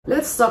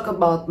let's talk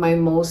about my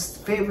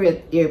most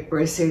favorite ear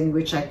piercing,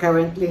 which I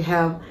currently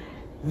have,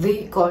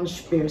 the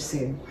Conch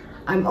piercing.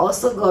 I'm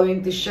also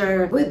going to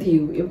share with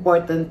you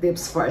important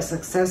tips for a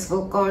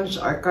successful conch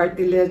or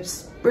cartilage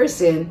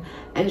piercing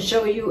and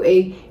show you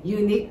a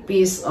unique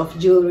piece of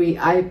jewelry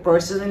I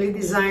personally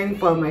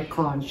designed for my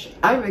conch.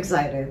 I'm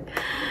excited.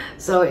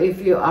 So if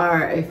you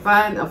are a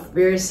fan of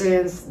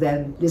piercings,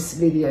 then this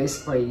video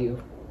is for you.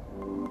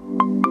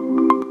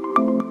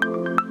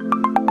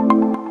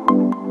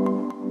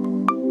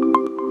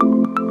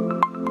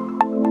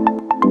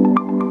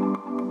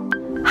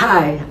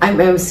 Hi, I'm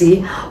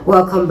MC.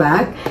 Welcome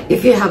back.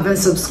 If you haven't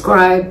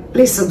subscribed,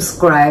 please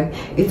subscribe.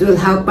 It will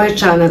help my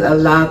channel a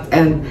lot,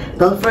 and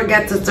don't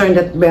forget to turn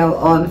that bell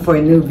on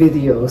for new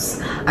videos.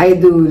 I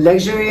do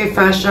luxury,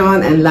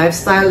 fashion, and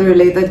lifestyle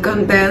related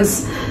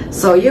contents,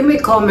 so you may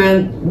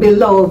comment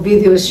below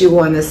videos you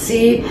want to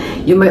see.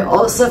 You may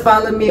also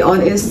follow me on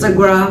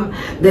Instagram.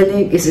 The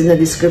link is in the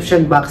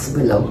description box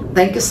below.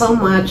 Thank you so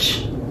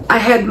much. I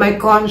had my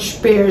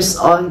conch pierced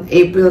on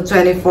April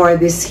 24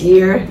 this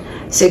year.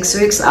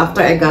 6 weeks after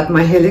I got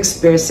my helix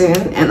piercing,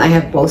 and I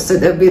have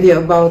posted a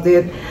video about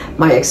it,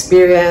 my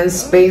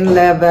experience, pain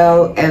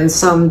level, and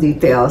some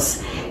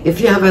details. If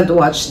you haven't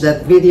watched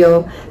that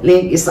video,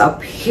 link is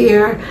up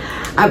here.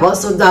 I've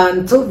also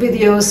done 2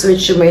 videos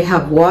which you may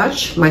have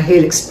watched, my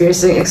helix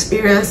piercing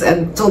experience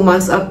and 2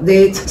 months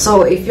update.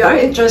 So if you are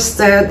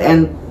interested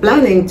and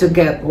planning to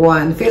get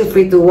one, feel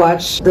free to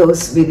watch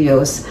those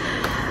videos.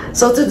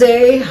 So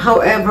today,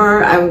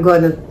 however, I'm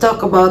going to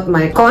talk about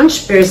my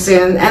conch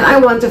piercing, and I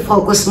want to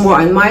focus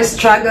more on my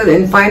struggle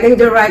in finding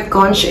the right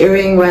conch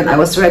earring when I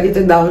was ready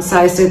to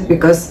downsize it,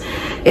 because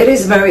it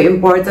is very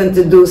important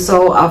to do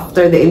so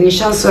after the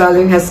initial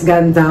swelling has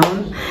gone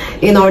down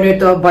in order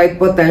to avoid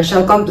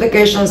potential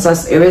complications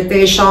as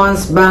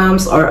irritations,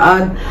 bumps, or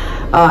odd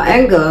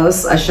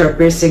angles as your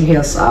piercing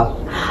heals up.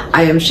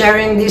 I am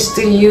sharing this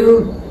to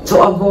you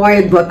to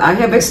avoid what I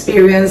have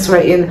experienced,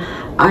 wherein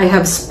I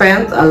have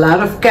spent a lot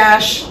of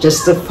cash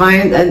just to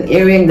find an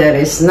earring that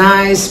is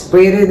nice,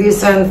 pretty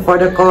decent for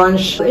the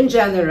conch. In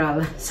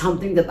general,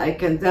 something that I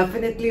can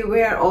definitely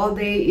wear all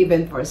day,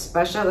 even for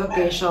special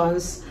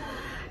occasions.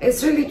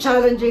 It's really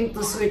challenging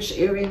to switch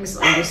earrings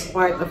on this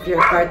part of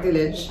your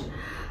cartilage,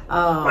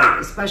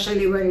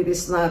 especially when it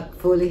is not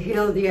fully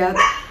healed yet.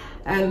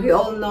 And we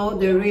all know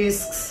the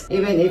risks.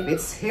 Even if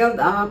it's healed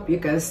up, you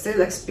can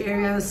still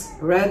experience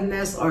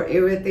redness or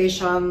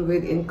irritation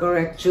with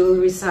incorrect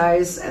jewelry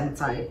size and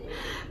type.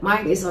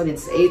 Mine is on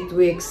its 8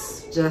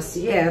 weeks just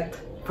yet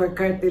for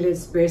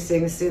cartilage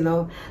piercings, you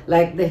know,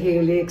 like the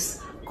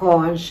helix,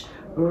 conch,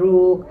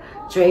 rook,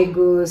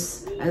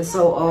 tragus, and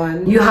so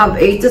on. You have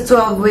 8 to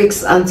 12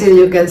 weeks until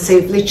you can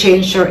safely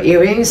change your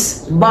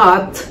earrings,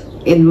 but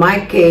in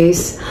my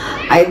case,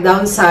 I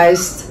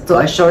downsized to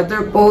a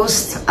shorter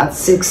post at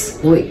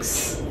 6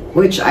 weeks,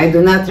 which I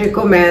do not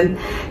recommend.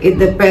 It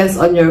depends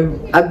on your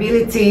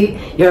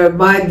ability, your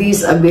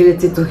body's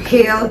ability to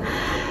heal.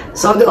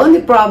 So the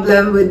only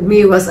problem with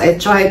me was I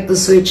tried to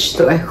switch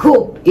to a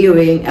hoop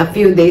earring a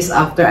few days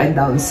after I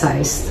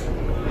downsized.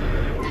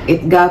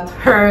 It got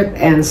hurt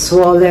and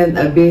swollen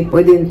a bit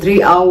within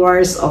 3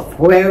 hours of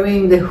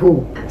wearing the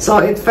hoop. So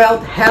it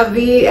felt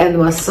heavy and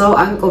was so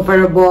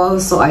uncomfortable,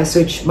 so I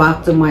switched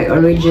back to my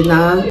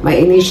original, my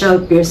initial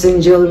piercing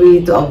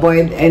jewelry to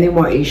avoid any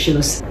more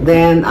issues.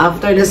 Then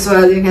after the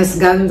swelling has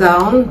gone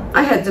down,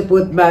 I had to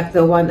put back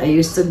the one I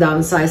used to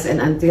downsize, and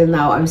until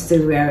now I'm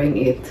still wearing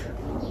it.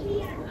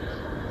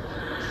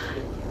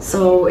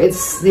 So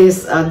it's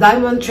this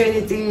Diamond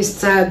Trinity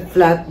stud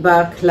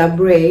flatback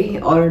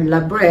labre or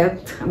labret.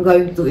 I'm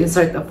going to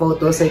insert a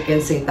photo so you can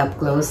see it up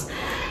close.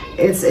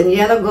 It's in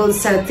yellow gold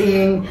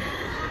setting.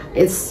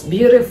 It's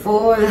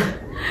beautiful.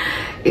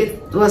 It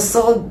was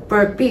sold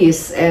per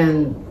piece,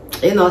 and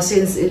you know,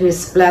 since it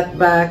is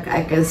flatback,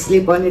 I can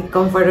sleep on it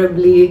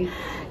comfortably.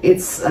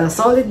 It's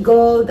solid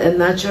gold and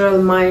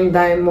natural mined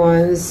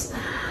diamonds.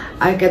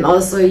 I can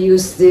also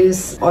use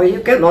this, or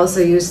you can also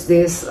use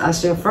this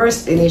as your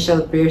first initial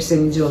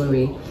piercing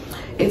jewelry.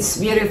 It's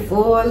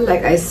beautiful,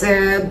 like I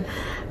said,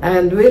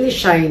 and really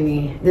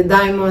shiny. The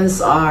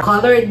diamonds are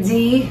color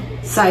D,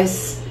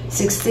 size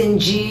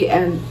 16G,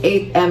 and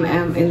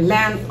 8mm in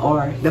length,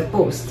 or the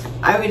post.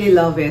 I really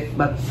love it,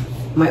 but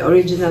my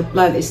original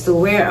plan is to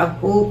wear a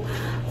hoop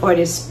for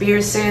this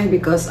piercing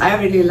because I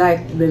really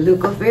like the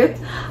look of it.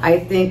 I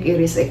think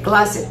it is a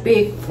classic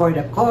pick for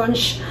the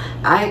conch,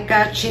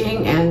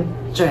 eye-catching and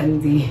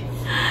trendy.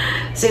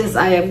 Since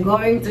I am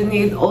going to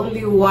need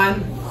only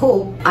one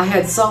hoop, I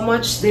had so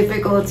much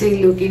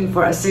difficulty looking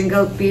for a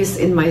single piece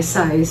in my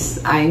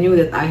size. I knew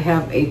that I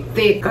have a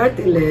thick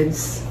cartilage,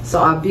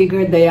 so a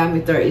bigger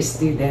diameter is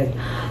needed.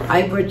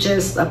 I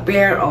purchased a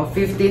pair of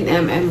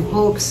 15mm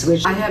hoops,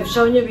 which I have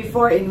shown you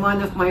before in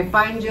one of my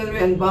fine jewelry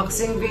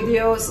unboxing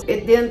videos.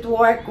 It didn't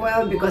work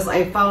well because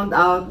I found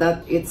out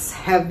that it's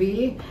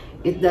heavy,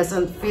 it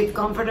doesn't fit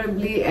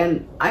comfortably,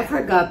 and I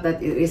forgot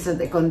that it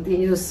isn't a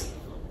continuous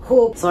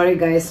hoop. Sorry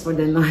guys for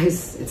the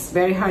noise. It's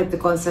very hard to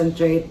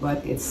concentrate, but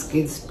it's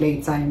kids'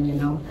 playtime, you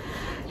know.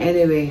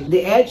 Anyway,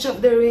 the edge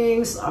of the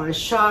rings are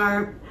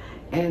sharp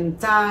and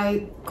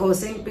tight,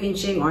 causing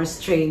pinching or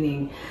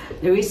straining.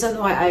 The reason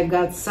why I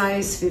got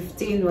size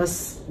 15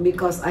 was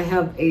because I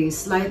have a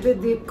slightly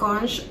deep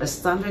conch. A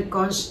standard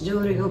conch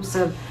jewelry hoops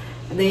have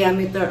a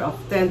diameter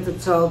of 10 to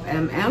 12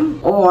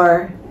 mm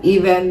or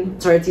even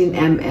 13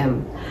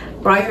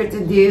 mm. Prior to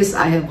this,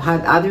 I have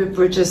had other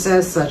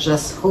purchases such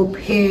as hoop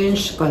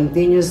hinge,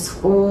 continuous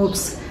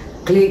hoops,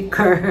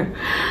 clicker.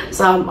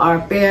 Some are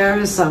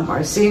pairs, some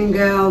are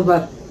single,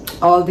 but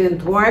all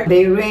didn't work.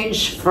 They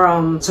range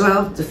from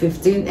 12 to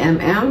 15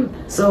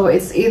 mm. So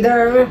it's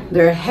either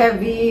they're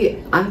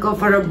heavy,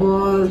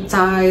 uncomfortable,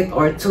 tight,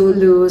 or too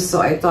loose.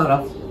 So I thought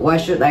of, why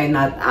should I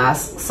not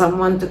ask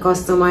someone to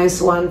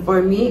customize one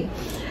for me?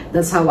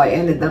 That's how I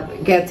ended up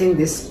getting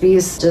this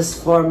piece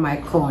just for my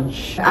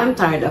conch. I'm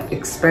tired of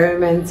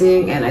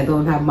experimenting and I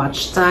don't have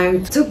much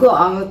time to go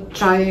out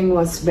trying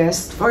what's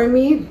best for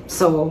me.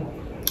 So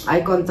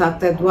I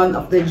contacted one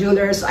of the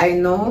jewelers I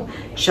know,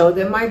 showed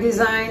them my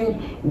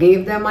design,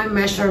 gave them my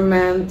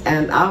measurement,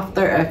 and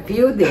after a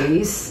few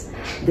days,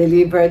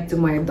 delivered to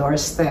my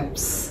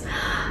doorsteps.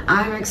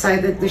 I'm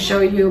excited to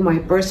show you my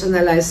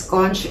personalized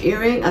conch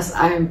earring, as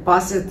I'm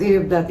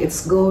positive that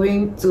it's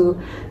going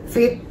to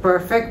fit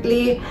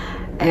perfectly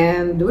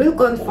and will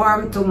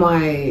conform to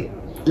my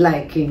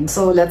liking.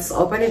 So let's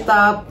open it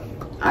up.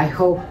 I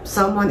hope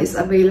someone is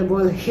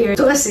available here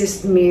to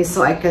assist me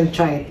so I can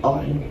try it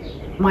on.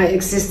 My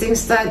existing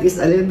stud is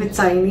a little bit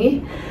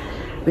tiny.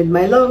 With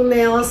my long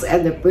nails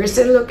and the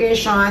piercing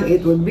location,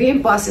 it would be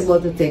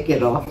impossible to take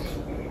it off.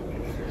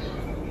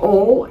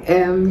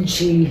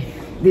 OMG,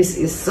 this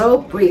is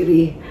so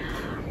pretty.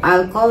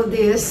 I'll call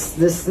this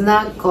the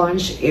snug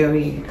conch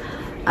earring.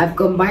 I've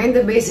combined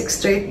the basic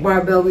straight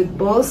barbell with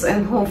balls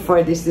and hoop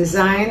for this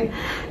design,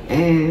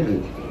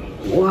 and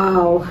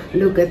wow,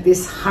 look at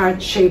these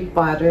heart-shaped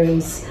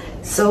patterns,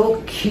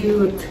 so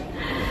cute.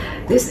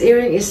 This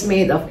earring is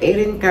made of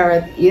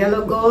 18-karat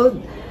yellow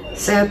gold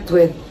set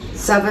with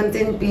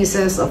 17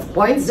 pieces of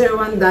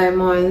 0.01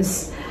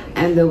 diamonds,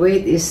 and the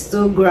weight is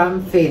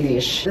 2-gram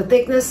finish. The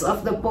thickness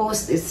of the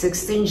post is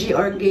 16G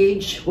or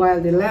gauge,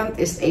 while the length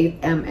is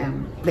 8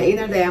 mm. The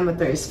inner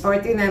diameter is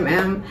 14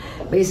 mm.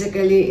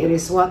 Basically, it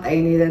is what I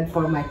needed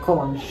for my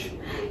conch.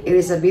 It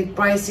is a bit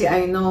pricey,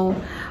 I know,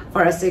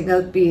 for a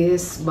single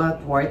piece,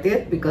 but worth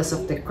it because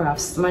of the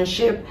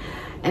craftsmanship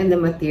and the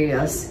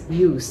materials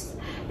used.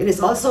 It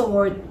is also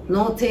worth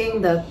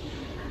noting that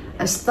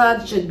a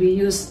stud should be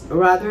used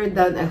rather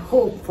than a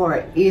hoop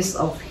for ease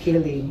of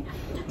healing.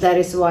 That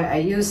is why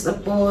I use a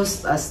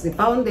post as the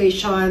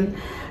foundation,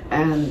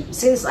 and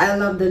since I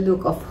love the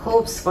look of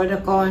hoops for the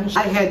conch,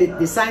 I had it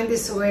designed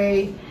this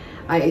way.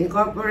 I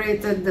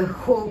incorporated the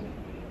hoop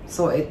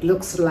so it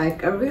looks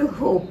like a real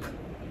hoop.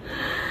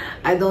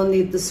 I don't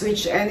need to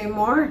switch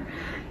anymore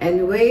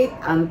and wait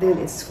until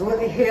it's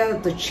fully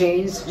healed to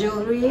change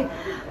jewelry.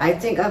 I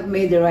think I've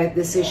made the right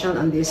decision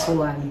on this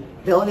one.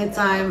 The only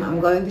time I'm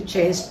going to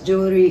change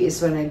jewelry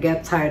is when I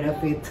get tired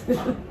of it.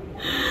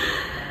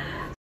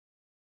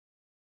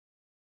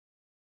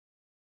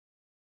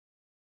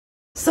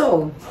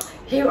 So,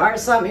 here are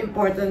some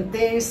important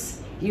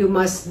things you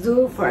must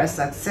do for a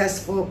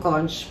successful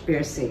conch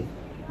piercing.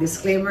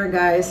 Disclaimer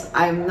guys,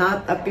 I'm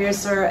not a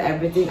piercer.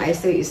 Everything I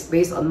say is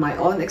based on my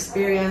own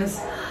experience.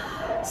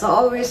 So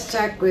always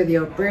check with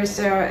your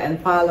piercer and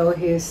follow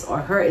his or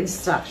her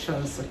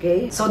instructions,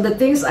 okay? So the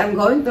things I'm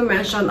going to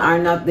mention are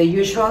not the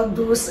usual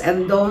do's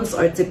and don'ts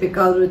or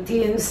typical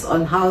routines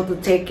on how to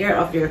take care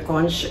of your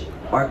conch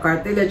or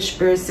cartilage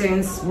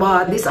piercings,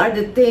 but these are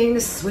the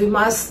things we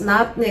must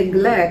not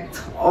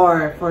neglect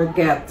or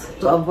forget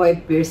to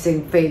avoid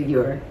piercing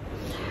failure.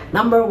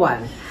 Number 1,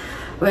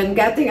 when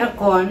getting a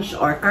conch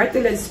or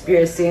cartilage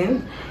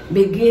piercing,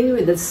 begin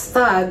with a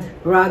stud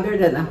rather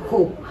than a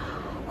hoop.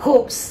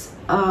 Hoops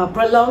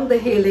prolong the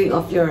healing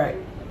of your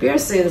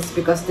piercings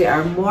because they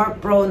are more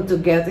prone to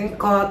getting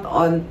caught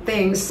on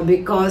things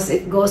because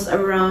it goes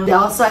around the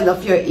outside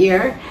of your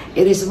ear.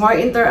 It is more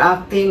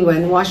interacting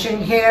when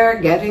washing hair,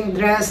 getting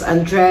dressed,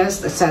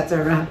 undressed,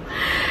 etc.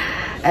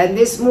 And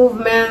this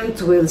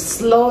movement will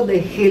slow the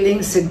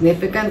healing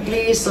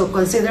significantly, so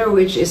consider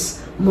which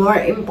is more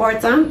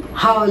important: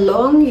 how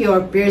long your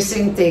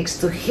piercing takes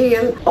to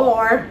heal,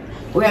 or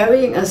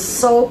wearing a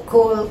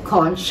so-cool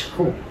conch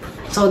hoop.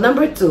 So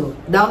number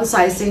 2,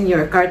 downsizing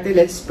your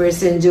cartilage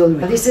piercing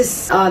jewelry. This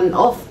is an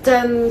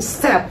often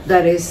step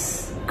that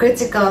is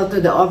critical to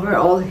the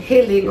overall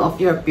healing of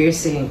your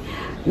piercing.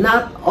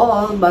 Not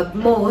all, but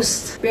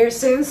most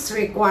piercings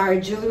require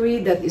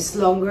jewelry that is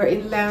longer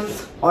in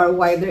length or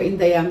wider in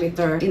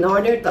diameter in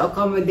order to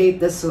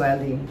accommodate the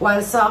swelling.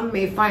 While some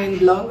may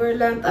find longer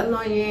length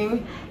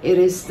annoying, it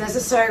is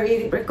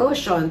necessary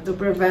precaution to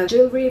prevent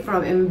jewelry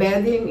from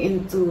embedding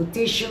into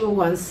tissue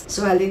once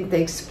swelling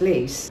takes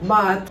place.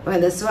 But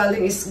when the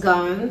swelling is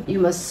gone, you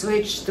must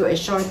switch to a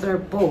shorter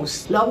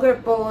post. Longer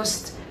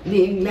post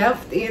being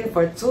left in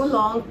for too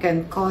long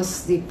can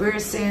cause the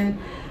piercing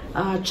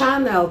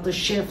channel to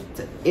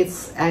shift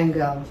its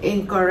angle.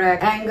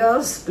 Incorrect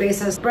angles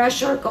places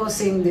pressure,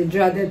 causing the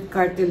dreaded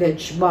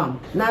cartilage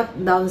bump. Not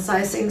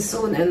downsizing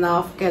soon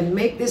enough can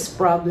make these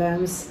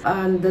problems,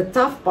 and the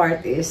tough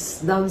part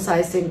is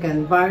downsizing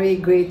can vary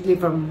greatly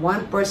from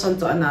one person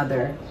to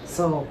another.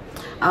 So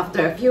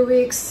after a few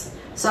weeks,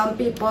 some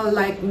people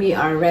like me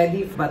are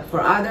ready, but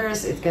for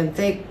others it can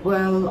take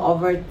well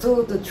over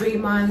 2 to 3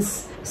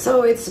 months.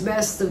 So it's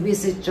best to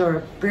visit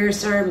your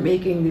piercer.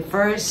 Making the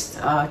first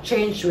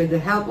change with the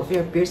help of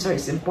your piercer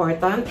is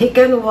important. He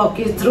can walk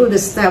you through the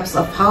steps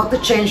of how to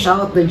change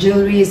out the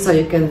jewelry so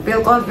you can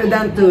feel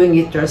confident doing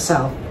it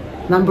yourself.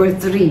 Number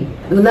 3,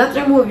 do not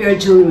remove your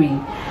jewelry.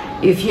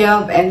 If you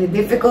have any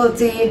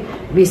difficulty,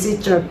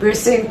 visit your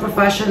piercing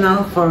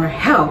professional for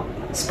help,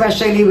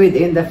 especially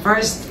within the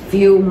first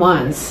few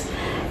months.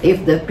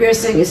 If the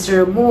piercing is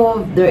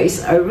removed, there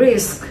is a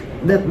risk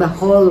that the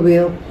hole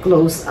will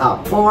close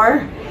up.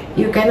 4,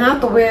 you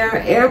cannot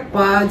wear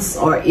AirPods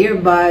or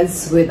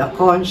earbuds with a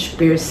conch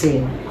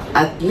piercing,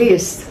 at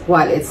least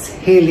while it's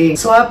healing.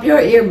 Swap your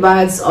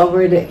earbuds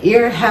over the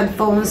ear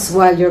headphones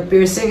while your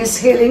piercing is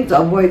healing to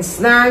avoid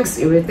snags,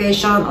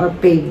 irritation, or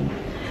pain.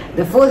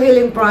 The full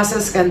healing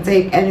process can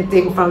take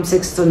anything from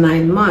 6 to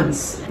 9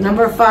 months.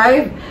 Number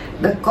 5,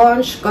 the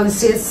conch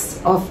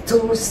consists of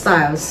 2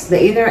 styles, the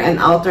inner and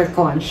outer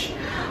conch.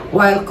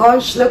 While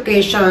conch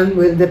location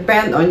will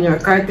depend on your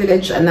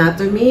cartilage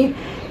anatomy,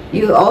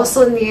 you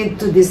also need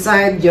to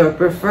decide your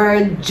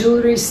preferred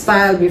jewelry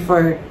style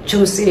before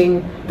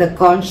choosing the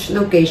conch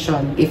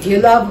location. If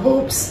you love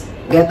hoops,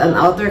 get an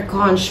outer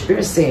conch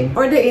piercing.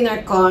 For the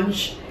inner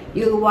conch,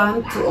 you'll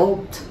want to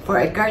opt for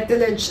a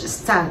cartilage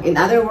stand. In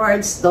other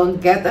words, don't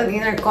get an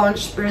inner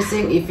conch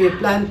piercing if you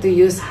plan to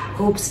use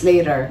hoops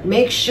later.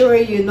 Make sure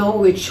you know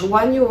which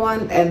one you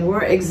want and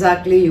where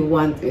exactly you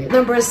want it.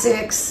 Number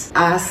 6,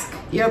 ask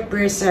your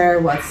piercer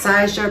what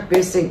size your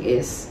piercing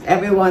is.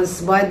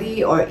 Everyone's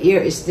body or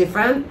ear is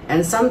different,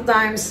 and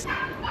sometimes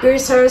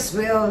piercers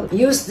will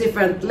use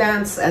different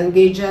lengths and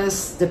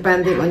gauges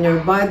depending on your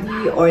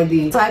body or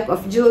the type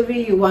of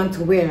jewelry you want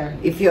to wear.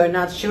 If you are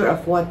not sure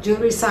of what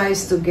jewelry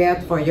size to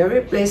get for your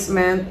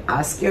replacement,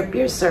 ask your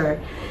piercer.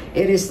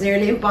 It is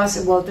nearly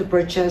impossible to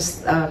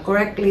purchase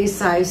correctly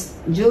sized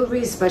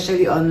jewelry,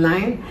 especially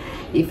online,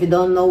 if you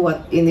don't know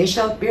what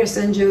initial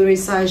piercing jewelry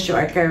size you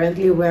are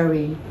currently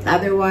wearing.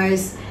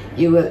 Otherwise,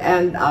 you will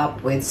end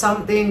up with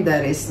something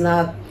that is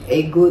not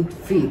a good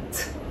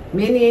fit,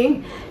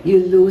 meaning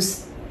you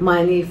lose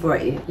money for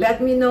it.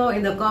 Let me know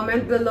in the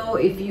comment below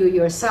if you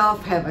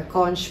yourself have a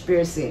conch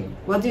piercing.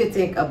 What do you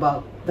think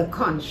about the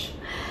conch?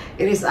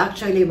 It is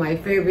actually my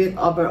favorite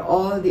over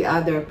all the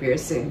other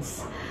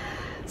piercings.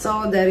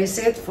 So that is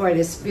it for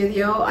this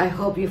video. I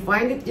hope you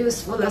find it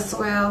useful as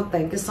well.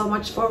 Thank you so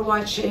much for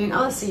watching.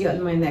 I'll see you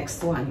on my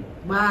next one.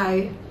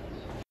 Bye!